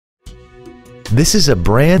This is a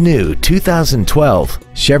brand new 2012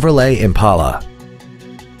 Chevrolet Impala.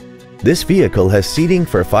 This vehicle has seating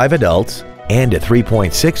for 5 adults and a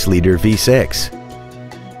 3.6-liter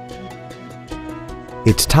V6.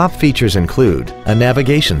 Its top features include a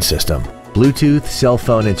navigation system, Bluetooth cell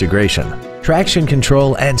phone integration, traction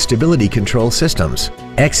control and stability control systems,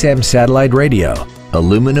 XM satellite radio,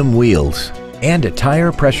 aluminum wheels, and a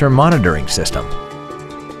tire pressure monitoring system.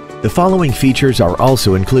 The following features are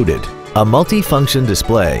also included: a multi-function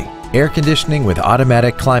display, air conditioning with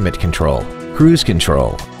automatic climate control, cruise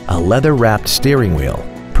control, a leather-wrapped steering wheel,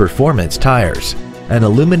 performance tires, an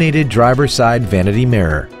illuminated driver's side vanity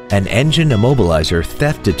mirror, an engine immobilizer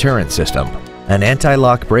theft deterrent system, an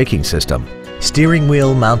anti-lock braking system, steering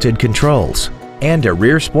wheel mounted controls, and a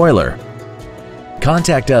rear spoiler.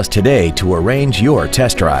 Contact us today to arrange your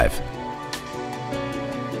test drive.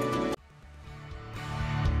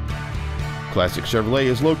 Classic Chevrolet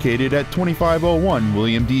is located at 2501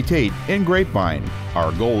 William D Tate in Grapevine.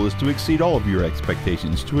 Our goal is to exceed all of your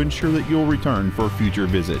expectations to ensure that you'll return for future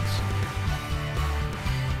visits.